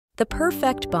The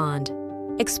Perfect Bond,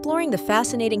 exploring the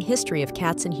fascinating history of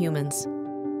cats and humans.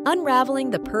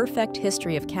 Unraveling the perfect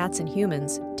history of cats and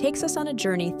humans takes us on a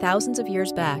journey thousands of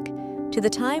years back to the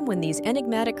time when these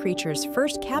enigmatic creatures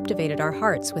first captivated our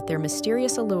hearts with their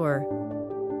mysterious allure.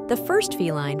 The first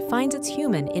feline finds its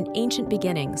human in ancient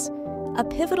beginnings, a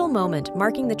pivotal moment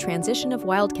marking the transition of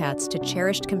wildcats to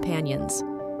cherished companions.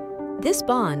 This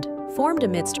bond, formed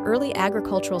amidst early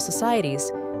agricultural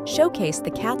societies, showcased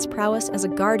the cat's prowess as a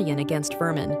guardian against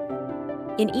vermin.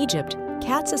 In Egypt,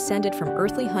 cats ascended from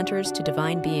earthly hunters to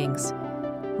divine beings.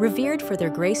 Revered for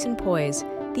their grace and poise,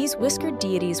 these whiskered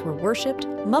deities were worshipped,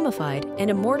 mummified,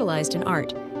 and immortalized in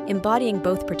art, embodying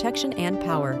both protection and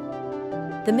power.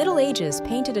 The Middle Ages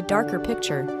painted a darker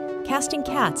picture, casting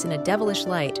cats in a devilish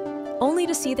light, only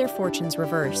to see their fortunes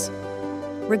reverse.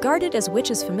 Regarded as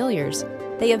witches' familiars,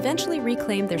 they eventually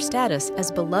reclaimed their status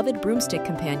as beloved broomstick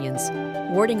companions,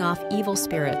 warding off evil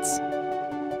spirits.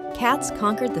 Cats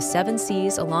conquered the 7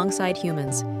 seas alongside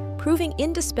humans, proving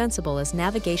indispensable as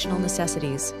navigational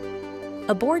necessities.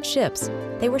 Aboard ships,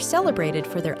 they were celebrated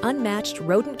for their unmatched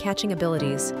rodent-catching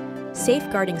abilities,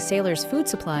 safeguarding sailors' food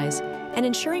supplies and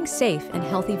ensuring safe and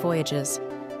healthy voyages.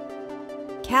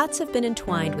 Cats have been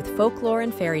entwined with folklore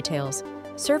and fairy tales,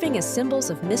 serving as symbols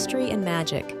of mystery and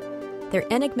magic. Their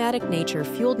enigmatic nature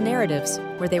fueled narratives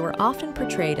where they were often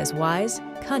portrayed as wise,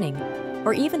 cunning,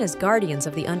 or even as guardians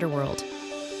of the underworld.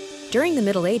 During the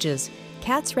Middle Ages,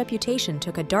 cats' reputation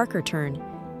took a darker turn,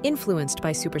 influenced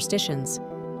by superstitions.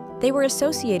 They were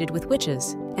associated with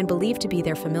witches and believed to be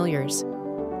their familiars.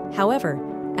 However,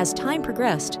 as time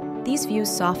progressed, these views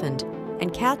softened,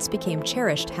 and cats became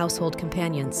cherished household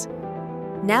companions.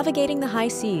 Navigating the high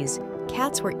seas,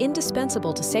 cats were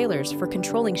indispensable to sailors for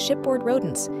controlling shipboard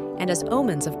rodents and as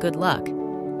omens of good luck.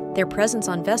 Their presence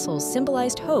on vessels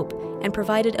symbolized hope and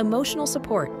provided emotional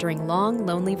support during long,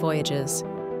 lonely voyages.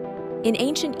 In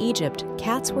ancient Egypt,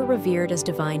 cats were revered as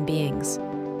divine beings.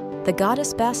 The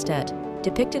goddess Bastet,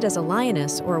 depicted as a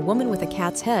lioness or a woman with a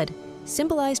cat's head,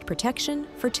 symbolized protection,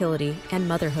 fertility, and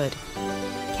motherhood.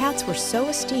 Cats were so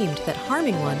esteemed that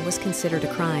harming one was considered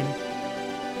a crime.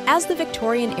 As the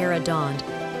Victorian era dawned,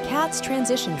 cats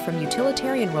transitioned from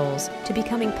utilitarian roles to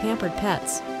becoming pampered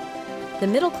pets. The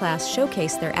middle class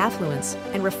showcased their affluence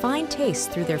and refined tastes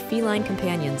through their feline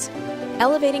companions,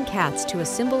 elevating cats to a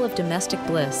symbol of domestic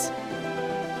bliss.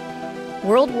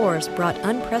 World wars brought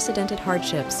unprecedented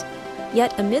hardships,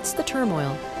 yet amidst the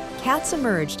turmoil, cats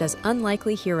emerged as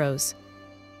unlikely heroes.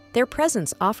 Their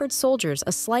presence offered soldiers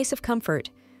a slice of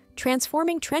comfort,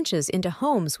 transforming trenches into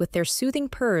homes with their soothing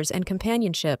purrs and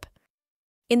companionship.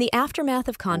 In the aftermath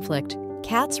of conflict,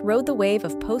 cats rode the wave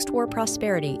of post-war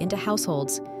prosperity into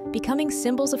households, becoming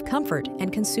symbols of comfort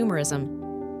and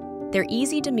consumerism. Their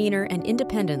easy demeanor and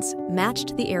independence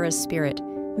matched the era's spirit,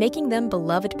 making them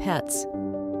beloved pets.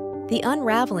 The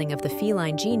unraveling of the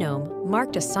feline genome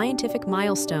marked a scientific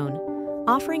milestone,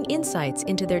 offering insights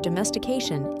into their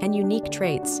domestication and unique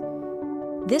traits.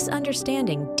 This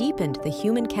understanding deepened the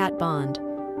human-cat bond,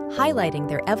 highlighting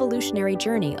their evolutionary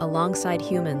journey alongside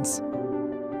humans.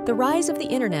 The rise of the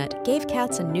internet gave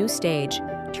cats a new stage,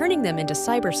 turning them into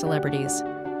cyber celebrities.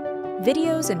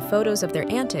 Videos and photos of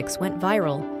their antics went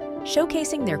viral,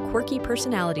 showcasing their quirky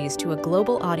personalities to a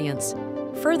global audience,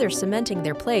 further cementing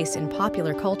their place in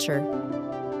popular culture.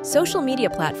 Social media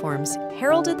platforms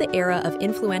heralded the era of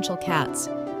influential cats,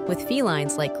 with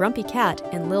felines like Grumpy Cat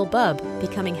and Lil Bub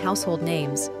becoming household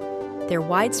names. Their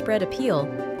widespread appeal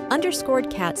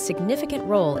underscored cats' significant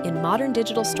role in modern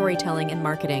digital storytelling and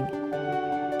marketing.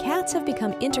 Cats have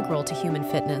become integral to human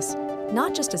fitness,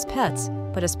 not just as pets,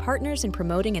 but as partners in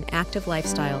promoting an active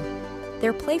lifestyle.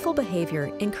 Their playful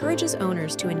behavior encourages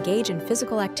owners to engage in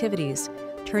physical activities,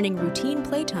 turning routine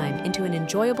playtime into an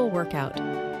enjoyable workout.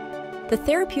 The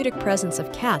therapeutic presence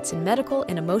of cats in medical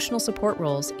and emotional support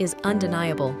roles is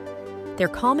undeniable. Their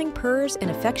calming purrs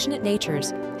and affectionate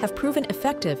natures have proven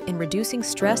effective in reducing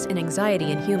stress and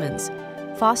anxiety in humans,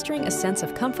 fostering a sense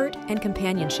of comfort and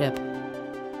companionship.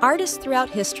 Artists throughout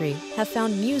history have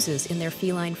found muses in their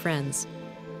feline friends.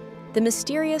 The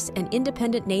mysterious and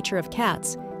independent nature of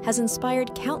cats has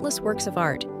inspired countless works of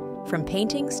art, from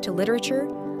paintings to literature,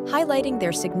 highlighting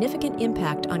their significant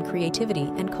impact on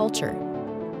creativity and culture.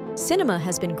 Cinema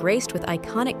has been graced with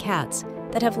iconic cats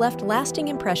that have left lasting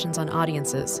impressions on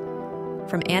audiences.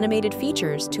 From animated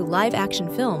features to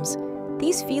live-action films,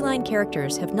 these feline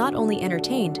characters have not only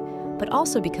entertained, but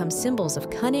also become symbols of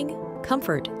cunning,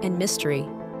 comfort, and mystery.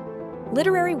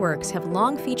 Literary works have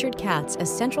long featured cats as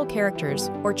central characters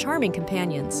or charming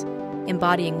companions,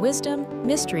 embodying wisdom,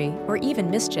 mystery, or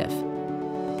even mischief.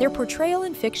 Their portrayal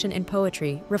in fiction and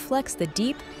poetry reflects the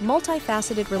deep,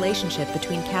 multifaceted relationship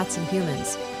between cats and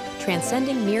humans,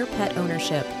 transcending mere pet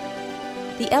ownership.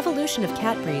 The evolution of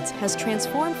cat breeds has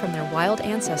transformed from their wild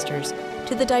ancestors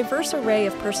to the diverse array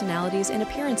of personalities and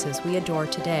appearances we adore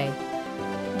today.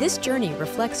 This journey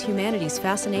reflects humanity's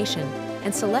fascination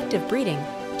and selective breeding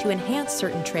to enhance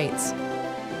certain traits.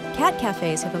 Cat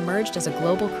cafes have emerged as a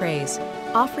global craze,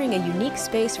 offering a unique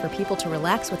space for people to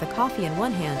relax with a coffee in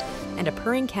one hand and a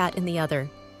purring cat in the other.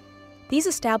 These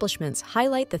establishments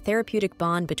highlight the therapeutic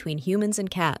bond between humans and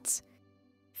cats.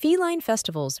 Feline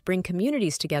festivals bring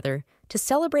communities together to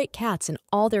celebrate cats in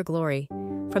all their glory,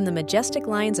 from the majestic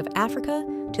lions of Africa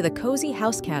to the cozy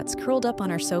house cats curled up on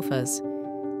our sofas.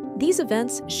 These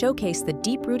events showcase the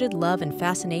deep-rooted love and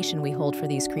fascination we hold for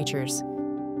these creatures.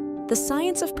 The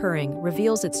science of purring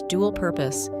reveals its dual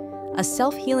purpose, a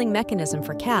self-healing mechanism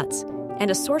for cats and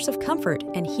a source of comfort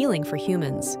and healing for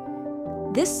humans.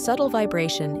 This subtle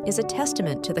vibration is a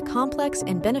testament to the complex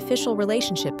and beneficial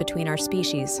relationship between our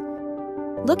species.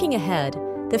 Looking ahead,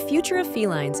 the future of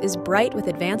felines is bright with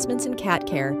advancements in cat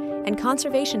care and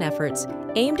conservation efforts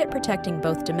aimed at protecting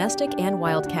both domestic and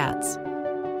wild cats.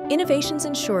 Innovations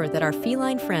ensure that our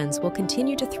feline friends will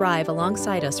continue to thrive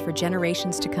alongside us for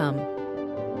generations to come.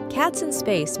 Cats in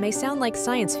space may sound like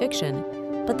science fiction,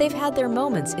 but they've had their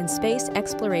moments in space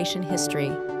exploration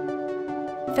history.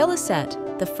 Felicette,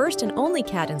 the first and only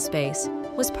cat in space,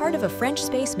 was part of a French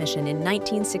space mission in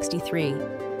 1963.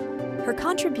 Her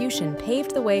contribution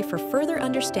paved the way for further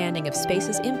understanding of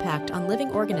space's impact on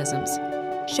living organisms,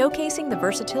 showcasing the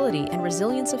versatility and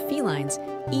resilience of felines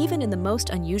even in the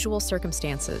most unusual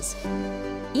circumstances.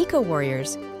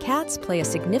 Eco-warriors, cats play a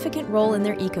significant role in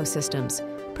their ecosystems,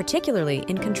 particularly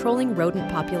in controlling rodent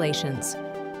populations.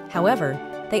 However,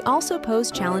 they also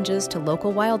pose challenges to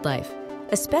local wildlife,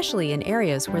 especially in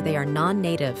areas where they are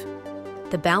non-native.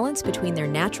 The balance between their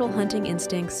natural hunting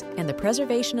instincts and the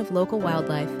preservation of local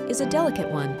wildlife is a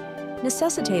delicate one,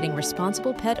 necessitating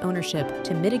responsible pet ownership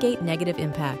to mitigate negative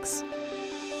impacts.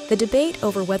 The debate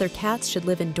over whether cats should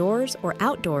live indoors or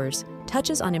outdoors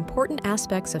touches on important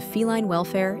aspects of feline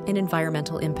welfare and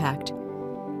environmental impact.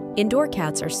 Indoor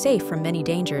cats are safe from many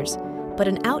dangers, but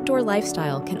an outdoor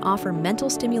lifestyle can offer mental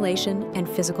stimulation and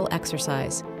physical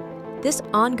exercise. This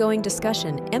ongoing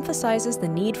discussion emphasizes the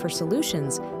need for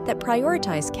solutions that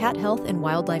prioritize cat health and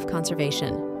wildlife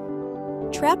conservation.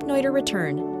 Trap, Neuter,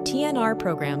 Return (TNR)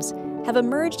 programs have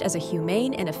emerged as a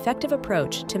humane and effective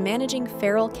approach to managing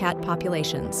feral cat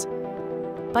populations.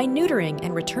 By neutering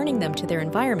and returning them to their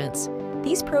environments,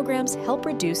 these programs help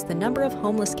reduce the number of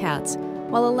homeless cats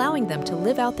while allowing them to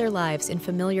live out their lives in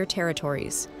familiar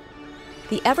territories.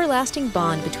 The everlasting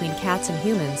bond between cats and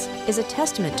humans is a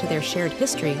testament to their shared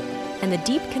history and the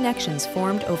deep connections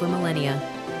formed over millennia.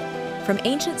 From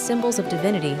ancient symbols of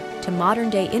divinity to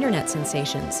modern-day internet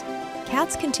sensations,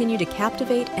 cats continue to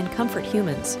captivate and comfort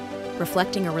humans,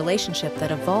 reflecting a relationship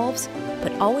that evolves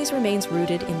but always remains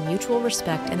rooted in mutual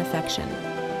respect and affection.